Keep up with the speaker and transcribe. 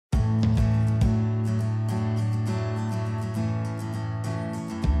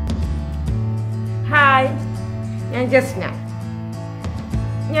ഞാൻ ജസ്ന.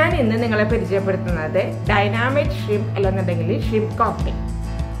 ഞാൻ ഇന്ന് നിങ്ങളെ പരിചയപ്പെടുത്തുന്നത് ഡൈനാമൈറ്റ് ഷ്രിംപ് അല്ലെന്നുണ്ടെങ്കിൽ ഷ്രിംപ് കോക്ടെയിൽ.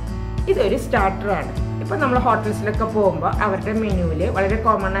 ഇതൊരു സ്റ്റാർട്ടറാണ്. ഇപ്പം നമ്മൾ ഹോട്ടൽസിലൊക്കെ പോകുമ്പോൾ അവരുടെ മെനുവിൽ വളരെ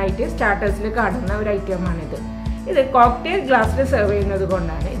കോമൺ ആയിട്ട് സ്റ്റാർട്ടേഴ്സിൽ കാണുന്ന ഒരു ഐറ്റമാണിത്. ഇത് കോക്ടെയിൽ ഗ്ലാസ്സിൽ സെർവ് ചെയ്യുന്നത്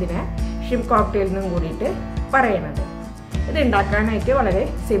കൊണ്ടാണ് ഇതിനെ ഷ്രിംപ് കോക്ടെയിൽ എന്നും കൂടിയിട്ട് പറയുന്നത്. ഇത് ഉണ്ടാക്കാനായിട്ട് വളരെ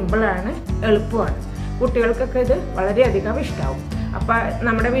സിമ്പിളാണ്, എളുപ്പമാണ്. കുട്ടികൾക്കൊക്കെ ഇത് വളരെയധികം ഇഷ്ടമാവും. അപ്പോൾ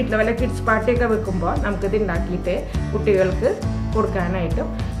നമ്മുടെ വീട്ടിൽ വല്ല കിഡ്സ് പാർട്ടിയൊക്കെ വെക്കുമ്പോൾ നമുക്കിത് ഉണ്ടാക്കിയിട്ട് കുട്ടികൾക്ക് കൊടുക്കാനായിട്ടും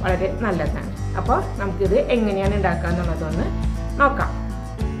വളരെ നല്ലതാണ്. അപ്പോൾ നമുക്കിത് എങ്ങനെയാണ് ഉണ്ടാക്കുക എന്നുള്ളതൊന്ന് നോക്കാം.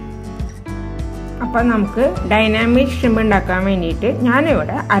 അപ്പോൾ നമുക്ക് ഡൈനാമിക് ഷ്രിംപ് ഉണ്ടാക്കാൻ വേണ്ടിയിട്ട്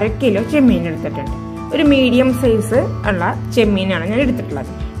ഞാനിവിടെ 1/2 കിലോ ചെമ്മീൻ എടുത്തിട്ടുണ്ട്. ഒരു മീഡിയം സൈസ് ഉള്ള ചെമ്മീനാണ് ഞാൻ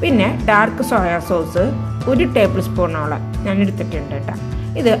എടുത്തിട്ടുള്ളത്. പിന്നെ ഡാർക്ക് സോയ സോസ് 1 ടേബിൾ സ്പൂണോളം ഞാൻ എടുത്തിട്ടുണ്ട് കേട്ടോ.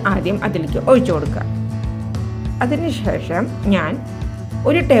 ഇത് ആദ്യം അതിലേക്ക് ഒഴിച്ചു കൊടുക്കുക. അതിനുശേഷം ഞാൻ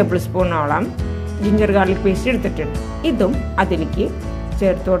 1 ടേബിൾ സ്പൂണോളം ജിഞ്ചർ ഗാർലിക് പേസ്റ്റ് എടുത്തിട്ടുണ്ട്. ഇതും അതിലേക്ക്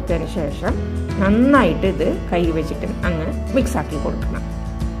ചേർത്ത് കൊടുത്തതിന് ശേഷം നന്നായിട്ട് ഇത് കൈ വെച്ചിട്ട് അങ്ങ് മിക്സാക്കി കൊടുക്കണം.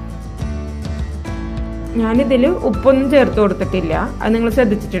 ഞാനിതിൽ ഉപ്പൊന്നും ചേർത്ത് കൊടുത്തിട്ടില്ല. അത് നിങ്ങൾ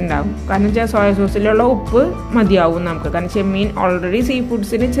ശ്രദ്ധിച്ചിട്ടുണ്ടാവും. കാരണം വെച്ചാൽ സോയ സോസിലുള്ള ഉപ്പ് മതിയാവും നമുക്ക്. കാരണം ചെമ്മീൻ ഓൾറെഡി സീ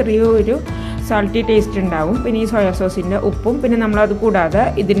ഫുഡ്സിന് ചെറിയൊരു സാൾട്ടി ടേസ്റ്റ് ഉണ്ടാവും. പിന്നെ ഈ സോയ സോസിൻ്റെ ഉപ്പും പിന്നെ നമ്മളത് കൂടാതെ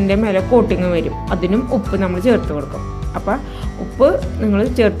ഇതിൻ്റെ മേലെ കോട്ടിങ് വരും, അതിനും ഉപ്പ് നമ്മൾ ചേർത്ത് കൊടുക്കും. അപ്പോൾ ഉപ്പ് നിങ്ങൾ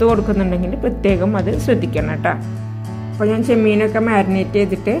ചേർത്ത് കൊടുക്കുന്നുണ്ടെങ്കിൽ പ്രത്യേകം അത് ശ്രദ്ധിക്കണം കേട്ടോ. അപ്പോൾ ഞാൻ ചെമ്മീനൊക്കെ മാരിനേറ്റ്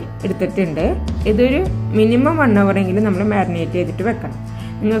ചെയ്തിട്ട് എടുത്തിട്ടുണ്ട്. ഇതൊരു മിനിമം 1 ഹവറെങ്കിലും നമ്മൾ മാരിനേറ്റ് ചെയ്തിട്ട് വെക്കണം.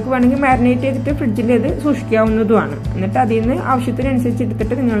 നിങ്ങൾക്ക് വേണമെങ്കിൽ മാരിനേറ്റ് ചെയ്തിട്ട് ഫ്രിഡ്ജിൽ ഇത് സൂക്ഷിക്കാവുന്നതുമാണ്. എന്നിട്ട് അതിൽ നിന്ന് ആവശ്യത്തിനനുസരിച്ച്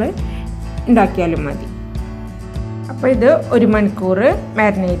എടുത്തിട്ട് നിങ്ങൾ ഉണ്ടാക്കിയാലും മതി. അപ്പോൾ ഇത് 1 മണിക്കൂർ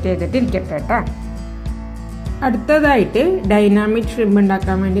മാരിനേറ്റ് ചെയ്തിട്ട് ഇരിക്കട്ടെ കേട്ടോ. അടുത്തതായിട്ട് ഡൈനാമിക് ഷ്രിംപ്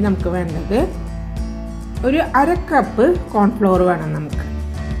ഉണ്ടാക്കാൻ വേണ്ടി നമുക്ക് വേണ്ടത് ഒരു 1/2 കപ്പ് കോൺഫ്ലോർ വേണം നമുക്ക്.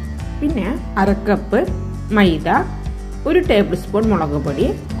 പിന്നെ 1/2 കപ്പ് മൈദ, 1 ടേബിൾ സ്പൂൺ മുളക് പൊടി,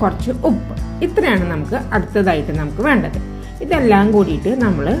 കുറച്ച് ഉപ്പ്. ഇത്രയാണ് നമുക്ക് അടുത്തതായിട്ട് നമുക്ക് വേണ്ടത്. ഇതെല്ലാം കൂടിയിട്ട്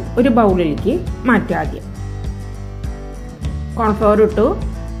നമ്മൾ ഒരു ബൗളിലേക്ക് മാറ്റുക. ആദ്യം കോൺഫ്ലോർ ഇട്ടു,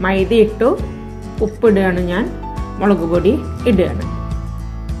 മൈദ ഇട്ടു, ഉപ്പിടുകയാണ് ഞാൻ, മുളക് പൊടി ഇടുകയാണ്.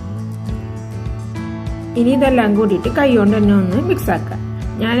 ഇനി ഇതെല്ലാം കൂടിയിട്ട് കൈ കൊണ്ട് തന്നെ ഒന്ന് മിക്സ് ആക്കുക.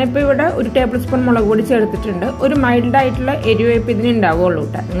 ഞാനിപ്പോൾ ഇവിടെ 1 ടേബിൾ സ്പൂൺ മുളക് പൊടി ചേർത്തിട്ടുണ്ട്. ഒരു മൈൽഡ് ആയിട്ടുള്ള എരിവ് ഇപ്പം ഇതിന് ഉണ്ടാവുള്ളൂ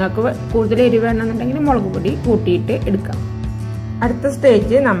കേട്ടോ. നിങ്ങൾക്ക് കൂടുതൽ എരിവ് വേണമെന്നുണ്ടെങ്കിൽ മുളക് പൊടി കൂട്ടിയിട്ട് എടുക്കാം. അടുത്ത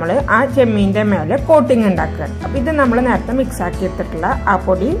സ്റ്റേജ് നമ്മൾ ആ ചെമ്മീൻ്റെ മേലെ കോട്ടിങ് ഉണ്ടാക്കുകയാണ്. അപ്പോൾ ഇത് നമ്മൾ നേരത്തെ മിക്സ് ആക്കി എടുത്തിട്ടുള്ള ആ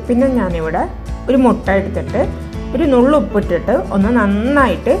പൊടി, പിന്നെ ഞാനിവിടെ ഒരു മുട്ട എടുത്തിട്ട് 1 നുള്ളു ഉപ്പിട്ടിട്ട് ഒന്ന്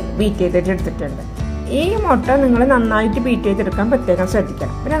നന്നായിട്ട് ബീറ്റ് ചെയ്തിട്ട് എടുത്തിട്ടുണ്ട്. ഈ മുട്ട നിങ്ങൾ നന്നായിട്ട് ബീറ്റ് ചെയ്തെടുക്കാൻ പ്രത്യേകം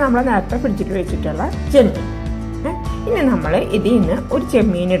ശ്രദ്ധിക്കണം. പിന്നെ നമ്മൾ നേരത്തെ ഫ്രിഡ്ജിൽ വെച്ചിട്ടുള്ള ചെമ്മീൻ. ഇനി നമ്മൾ ഇതിൽ നിന്ന് ഒരു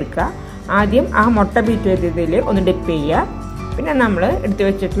ചെമ്മീൻ എടുക്കുക. ആദ്യം ആ മുട്ട ബീറ്റ് ചെയ്തതിൽ ഒന്ന് ഡിപ്പ് ചെയ്യുക. പിന്നെ നമ്മൾ എടുത്ത്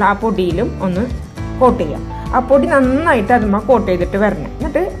വെച്ചിട്ടുള്ള ആ പൊടിയിലും ഒന്ന് കോട്ട് ചെയ്യുക. ആ പൊടി നന്നായിട്ട് അതുമ്മ കോട്ട് ചെയ്തിട്ട് വരണം.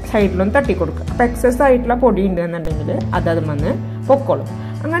 എന്നിട്ട് സൈഡിലൊന്ന് തട്ടി കൊടുക്കുക. അപ്പോൾ എക്സസ് ആയിട്ടുള്ള പൊടി ഉണ്ടെന്നുണ്ടെങ്കിൽ അത് വന്ന് പൊക്കോളും.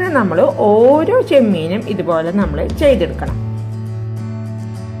 അങ്ങനെ നമ്മൾ ഓരോ ചെമ്മീനും ഇതുപോലെ നമ്മൾ ചെയ്തെടുക്കണം.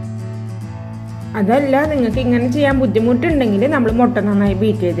 അതല്ല നിങ്ങൾക്ക് ഇങ്ങനെ ചെയ്യാൻ ബുദ്ധിമുട്ടുണ്ടെങ്കിൽ നമ്മൾ മുട്ട നന്നായി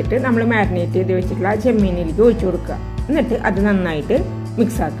ബീറ്റ് ചെയ്തിട്ട് നമ്മൾ മാരിനേറ്റ് ചെയ്ത് വെച്ചിട്ടുള്ള ആ ചെമ്മീനിലേക്ക് ഒഴിച്ചു കൊടുക്കുക. എന്നിട്ട് അത് നന്നായിട്ട്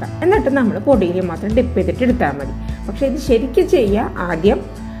മിക്സ് ആക്കുക. എന്നിട്ട് നമ്മൾ പൊടിയിൽ മാത്രം ഡിപ്പ് ചെയ്തിട്ട് എടുത്താൽ മതി. പക്ഷെ ഇത് ശരിക്കും ചെയ്യുക, ആദ്യം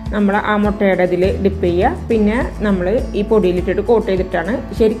നമ്മൾ ആ മുട്ടയുടെ ഇതിൽ ഡിപ്പ് ചെയ്യുക, പിന്നെ നമ്മൾ ഈ പൊടിയിലിട്ടിട്ട് കോട്ട് ചെയ്തിട്ടാണ്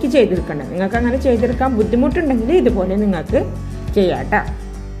ശരിക്കും ചെയ്തെടുക്കേണ്ടത്. നിങ്ങൾക്ക് അങ്ങനെ ചെയ്തെടുക്കാൻ ബുദ്ധിമുട്ടുണ്ടെങ്കിൽ ഇതുപോലെ നിങ്ങൾക്ക് ചെയ്യാം കേട്ടോ.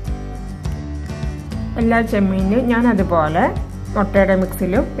 എല്ലാ ചെമ്മീനും ഞാൻ അതുപോലെ മുട്ടയുടെ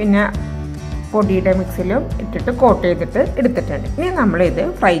മിക്സിലും പിന്നെ പൊടിയുടെ മിക്സിലും ഇട്ടിട്ട് കോട്ട് ചെയ്തിട്ട് എടുത്തിട്ടുണ്ട്. ഇനി നമ്മളിത്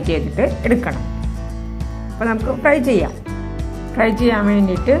ഫ്രൈ ചെയ്തിട്ട് എടുക്കണം. അപ്പോൾ നമുക്ക് ഫ്രൈ ചെയ്യാം. ഫ്രൈ ചെയ്യാൻ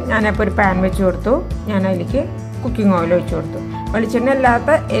വേണ്ടിയിട്ട് ഞാനപ്പോൾ ഒരു പാൻ വെച്ച് കൊടുത്തു. ഞാൻ അതിലേക്ക് കുക്കിംഗ് ഓയിൽ ഒഴിച്ചു കൊടുത്തു. വെളിച്ചെണ്ണ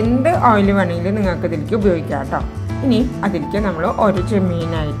അല്ലാത്ത എന്ത് ഓയിൽ വേണമെങ്കിലും നിങ്ങൾക്ക് ഇതിലേക്ക് ഉപയോഗിക്കാം കേട്ടോ. ഇനി അതിലേക്ക് നമ്മൾ ഓരോ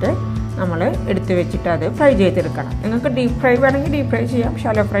ചെമ്മീനായിട്ട് നമ്മൾ എടുത്ത് വെച്ചിട്ട് അത് ഫ്രൈ ചെയ്തെടുക്കണം. നിങ്ങൾക്ക് ഡീപ്പ് ഫ്രൈ വേണമെങ്കിൽ ഡീപ്പ് ഫ്രൈ ചെയ്യാം,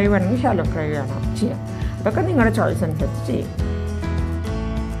 ഷാലോ ഫ്രൈ വേണമെങ്കിൽ ഷാലോ ഫ്രൈ ചെയ്യാം. അതൊക്കെ നിങ്ങളുടെ ചോയ്സ് അനുസരിച്ച് ചെയ്യും.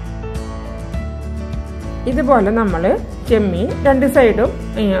 ഇതുപോലെ നമ്മൾ ചെമ്മീൻ 2 സൈഡും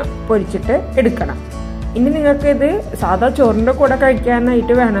പൊരിച്ചിട്ട് എടുക്കണം. ഇനി നിങ്ങൾക്ക് ഇത് സാധാ ചോറിൻ്റെ കൂടെ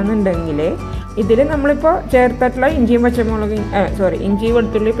കഴിക്കാനായിട്ട് വേണമെന്നുണ്ടെങ്കിൽ ഇതിൽ നമ്മളിപ്പോൾ ചേർത്തിട്ടുള്ള ഇഞ്ചി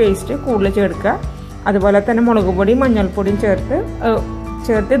വെളുത്തുള്ളി പേസ്റ്റ് കൂടുതൽ ചേർക്കുക. അതുപോലെ തന്നെ മുളക് പൊടിയും മഞ്ഞൾപ്പൊടിയും ചേർത്ത്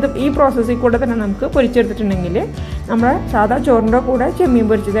ഇത് ഈ പ്രോസസ്സിൽ കൂടെ തന്നെ നമുക്ക് പൊരിച്ചെടുത്തിട്ടുണ്ടെങ്കിൽ നമ്മുടെ സാധാ ചോറിൻ്റെ കൂടെ ചെമ്മീൻ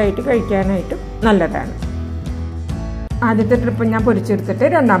പൊരിച്ചതായിട്ട് കഴിക്കാനായിട്ടും നല്ലതാണ്. ആദ്യത്തെ ട്രിപ്പ് ഞാൻ പൊരിച്ചെടുത്തിട്ട്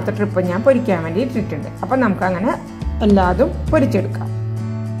രണ്ടാമത്തെ ട്രിപ്പ് ഞാൻ പൊരിക്കാൻ വേണ്ടി ഇട്ടിട്ടുണ്ട്. അപ്പം നമുക്ക് അങ്ങനെ എല്ലാതും പൊരിച്ചെടുക്കാം.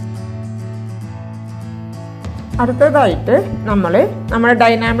 അടുത്തതായിട്ട് നമ്മുടെ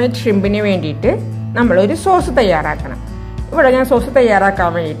ഡൈനാമൈറ്റ് ഷ്രിംപിന് വേണ്ടിയിട്ട് നമ്മളൊരു സോസ് തയ്യാറാക്കണം. ഇവിടെ ഞാൻ സോസ് തയ്യാറാക്കാൻ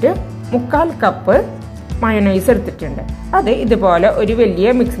വേണ്ടിയിട്ട് 3/4 കപ്പ് മയോണൈസ് എടുത്തിട്ടുണ്ട്. അത് ഇതുപോലെ ഒരു വലിയ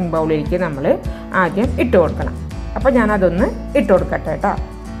മിക്സിംഗ് ബൗളിലേക്ക് നമ്മൾ ആദ്യം ഇട്ട് കൊടുക്കണം. അപ്പോൾ ഞാനതൊന്ന് ഇട്ട് കൊടുക്കട്ടെ കേട്ടോ.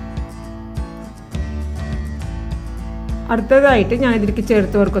 അടുത്തതായിട്ട് ഞാൻ ഇതിലേക്ക്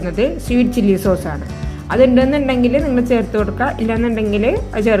ചേർത്ത് കൊടുക്കുന്നത് സ്വീറ്റ് ചില്ലി സോസാണ്. അതുണ്ടെന്നുണ്ടെങ്കിൽ നിങ്ങൾ ചേർത്ത് കൊടുക്കുക, ഇല്ലെന്നുണ്ടെങ്കിൽ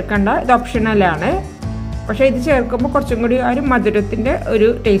അത് ചേർക്കണ്ട, ഇത് ഓപ്ഷണലാണ്. പക്ഷേ ഇത് ചേർക്കുമ്പോൾ കുറച്ചും കൂടി ആ ഒരു മധുരത്തിൻ്റെ ഒരു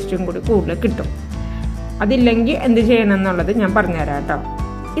ടേസ്റ്റും കൂടി കൂടുതൽ കിട്ടും. അതില്ലെങ്കിൽ എന്ത് ചെയ്യണം എന്നുള്ളത് ഞാൻ പറഞ്ഞുതരാം കേട്ടോ.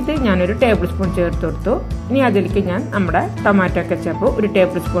 ഇത് ഞാനൊരു ടേബിൾ സ്പൂൺ ചേർത്ത് കൊടുത്തു. ഇനി അതിലേക്ക് ഞാൻ നമ്മുടെ ടൊമാറ്റോ കെച്ചപ്പ് ഒരു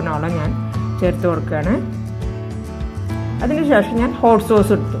ടേബിൾ സ്പൂണോളം ഞാൻ ചേർത്ത് കൊടുക്കുകയാണ്. അതിനുശേഷം ഞാൻ ഹോട്ട്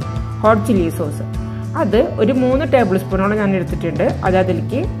സോസ് എടുത്തു, ഹോട്ട് ചില്ലി സോസ്. അത് ഒരു 3 ടേബിൾ സ്പൂണോളം ഞാൻ എടുത്തിട്ടുണ്ട്. അത്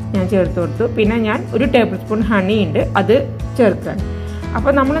അതിലേക്ക് ഞാൻ ചേർത്ത് കൊടുത്തു. പിന്നെ ഞാൻ ഒരു ടേബിൾ സ്പൂൺ ഹണി ഉണ്ട്, അത് ചേർക്കുകയാണ്.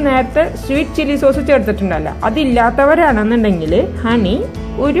 അപ്പോൾ നമ്മൾ നേരത്തെ സ്വീറ്റ് ചില്ലി സോസ് ചേർത്തിട്ടുണ്ടല്ലോ, അതില്ലാത്തവരാണെന്നുണ്ടെങ്കിൽ ഹണി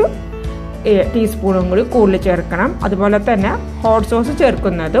ഒരു ടീസ്പൂണും കൂടി കൂടുതൽ ചേർക്കണം. അതുപോലെ തന്നെ ഹോട്ട് സോസ്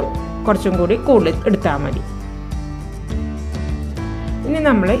ചേർക്കുന്നതും കുറച്ചും കൂടി കൂടുതൽ എടുത്താൽ മതി. ഇനി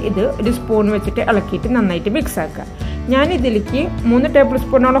നമ്മൾ ഇത് ഒരു സ്പൂൺ വെച്ചിട്ട് ഇളക്കിയിട്ട് നന്നായിട്ട് മിക്സ് ആക്കുക. ഞാൻ ഇതിലേക്ക് 3 ടേബിൾ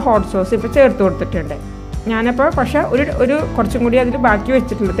സ്പൂണോളം ഹോട്ട് സോസ് ഇപ്പോൾ ചേർത്ത് കൊടുത്തിട്ടുണ്ട്. ഞാനപ്പോൾ പക്ഷേ ഒരു കുറച്ചും കൂടി അതിൽ ബാക്കി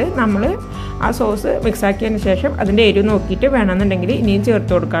വെച്ചിട്ടുള്ളത് നമ്മൾ ആ സോസ് മിക്സ് ആക്കിയതിന് ശേഷം അതിൻ്റെ എരിവ് നോക്കിയിട്ട് വേണമെന്നുണ്ടെങ്കിൽ ഇനിയും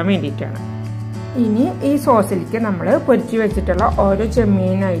ചേർത്ത് കൊടുക്കാൻ വേണ്ടിയിട്ടാണ്. ഇനി ഈ സോസിലേക്ക് നമ്മൾ പൊരിച്ച് വെച്ചിട്ടുള്ള ഓരോ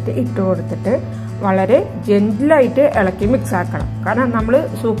ചെമ്മീനായിട്ട് ഇട്ട് കൊടുത്തിട്ട് വളരെ ജെന്റിലായിട്ട് ഇളക്കി മിക്സ് ആക്കണം. കാരണം നമ്മൾ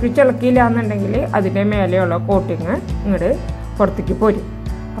സൂക്ഷിച്ച് ഇളക്കിയില്ല എന്നുണ്ടെങ്കിൽ അതിൻ്റെ മേലെയുള്ള കോട്ടിങ് ഇങ്ങോട്ട് പുറത്തേക്ക് പോരും.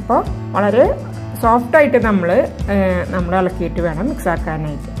 അപ്പോൾ വളരെ സോഫ്റ്റായിട്ട് നമ്മൾ ഇളക്കിയിട്ട് വേണം മിക്സ്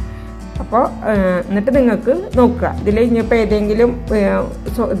ആക്കാനായിട്ട്. അപ്പോൾ എന്നിട്ട് നിങ്ങൾക്ക് നോക്കുക, ഇതിൽ ഇനിയിപ്പോൾ ഏതെങ്കിലും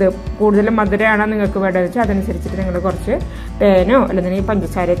ഇത് കൂടുതൽ മധുരമാണോ നിങ്ങൾക്ക് വേണ്ടതെന്ന് വെച്ചാൽ അതനുസരിച്ചിട്ട് നിങ്ങൾ കുറച്ച് തേനോ അല്ലെങ്കിൽ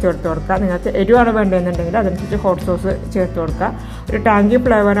പഞ്ചസാരയോ ചേർത്ത് കൊടുക്കുക. നിങ്ങൾക്ക് എരിവാണ് വേണ്ടതെന്നുണ്ടെങ്കിൽ അതനുസരിച്ച് ഹോട്ട് സോസ് ചേർത്ത് കൊടുക്കുക. ഒരു ടാങ്കി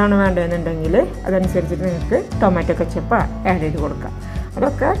ഫ്ലേവറാണ് വേണ്ടതെന്നുണ്ടെങ്കിൽ അതനുസരിച്ചിട്ട് നിങ്ങൾക്ക് ടൊമാറ്റോ കെച്ചപ്പ് ആഡ് ചെയ്ത് കൊടുക്കുക.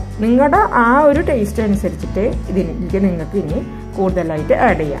 അതൊക്കെ നിങ്ങളുടെ ആ ഒരു ടേസ്റ്റ് അനുസരിച്ചിട്ട് ഇതിലേക്ക് നിങ്ങൾക്ക് ഇനി കൂടുതലായിട്ട്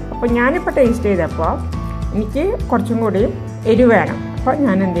ആഡ് ചെയ്യാം. അപ്പോൾ ഞാനിപ്പോൾ ടേസ്റ്റ് ചെയ്തപ്പോൾ എനിക്ക് കുറച്ചും കൂടി എരിവ് വേണം. അപ്പോൾ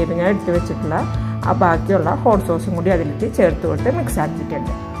ഞാൻ എന്ത് ചെയ്തു, ഞാൻ എടുത്ത് വെച്ചിട്ടുള്ള ആ ബാക്കിയുള്ള ഹോട്ട് സോസും കൂടി അതിലേക്ക് ചേർത്ത് കൊടുത്ത് മിക്സ്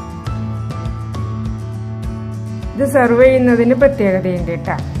ആക്കിയിട്ടുണ്ട്. ഇത് സെർവ് ചെയ്യുന്നതിന് പ്രത്യേകതയുണ്ട്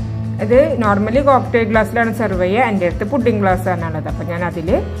കേട്ടോ. ഇത് നോർമലി കോക്ടെയിൽ ഗ്ലാസ്സിലാണ് സെർവ് ചെയ്യുക. എൻ്റെ അടുത്ത് പുഡിംഗ് ഗ്ലാസ്സാണ് ഉള്ളത്. അപ്പോൾ ഞാൻ അതിൽ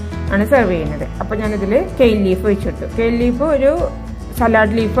ആണ് സെർവ് ചെയ്യുന്നത്. അപ്പോൾ ഞാനിതിൽ കെയിൽ ലീഫ് വെച്ചിട്ടു. കെയിൽ ലീഫ് ഒരു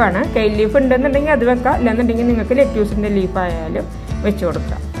സലാഡ് ലീഫാണ്. കെയിൽ ലീഫ് ഉണ്ടെന്നുണ്ടെങ്കിൽ അത് വെക്കാം, ഇല്ലെന്നുണ്ടെങ്കിൽ നിങ്ങൾക്ക് ലെറ്റ്യൂസിൻ്റെ ലീഫായാലും വെച്ച്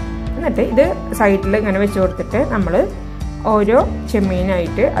കൊടുക്കാം. എന്നിട്ട് ഇത് സൈഡിൽ ഇങ്ങനെ വെച്ച് കൊടുത്തിട്ട് നമ്മൾ ഓരോ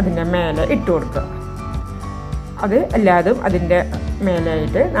ചെമ്മീനായിട്ട് അതിൻ്റെ മേലെ ഇട്ട് കൊടുക്കുക. അത് എല്ലാതും അതിൻ്റെ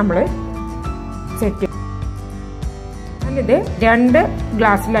മേലായിട്ട് നമ്മൾ സെറ്റ്. ഞാനിത് 2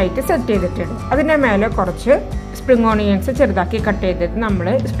 ഗ്ലാസ്സിലായിട്ട് സെറ്റ് ചെയ്തിട്ടുണ്ട്. അതിൻ്റെ മേലെ കുറച്ച് സ്പ്രിംഗ് ഓണിയൻസ് ചെറുതാക്കി കട്ട് ചെയ്തിട്ട് നമ്മൾ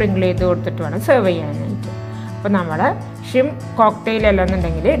സ്പ്രിങ്കിൾ ചെയ്ത് കൊടുത്തിട്ട് വേണം സെർവ് ചെയ്യാനായിട്ട്. അപ്പോൾ നമ്മുടെ ഷ്രിംപ് കോക്ടെയിൽ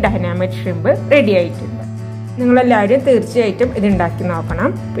അല്ലെന്നുണ്ടെങ്കിൽ ഡൈനാമൈറ്റ് ഷ്രിംപ് റെഡി ആയിട്ടുണ്ട്. നിങ്ങളെല്ലാവരും തീർച്ചയായിട്ടും ഇത് ഉണ്ടാക്കി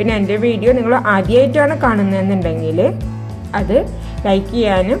നോക്കണം. പിന്നെ എൻ്റെ വീഡിയോ നിങ്ങൾ ആദ്യമായിട്ടാണ് കാണുന്നതെന്നുണ്ടെങ്കിൽ അത് ലൈക്ക്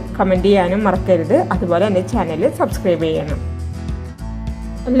ചെയ്യാനും കമൻറ്റ് ചെയ്യാനും മറക്കരുത്. അതുപോലെ എൻ്റെ ചാനൽ സബ്സ്ക്രൈബ് ചെയ്യണം.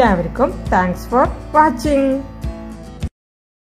 എല്ലാവർക്കും താങ്ക്സ് ഫോർ വാച്ചിങ്.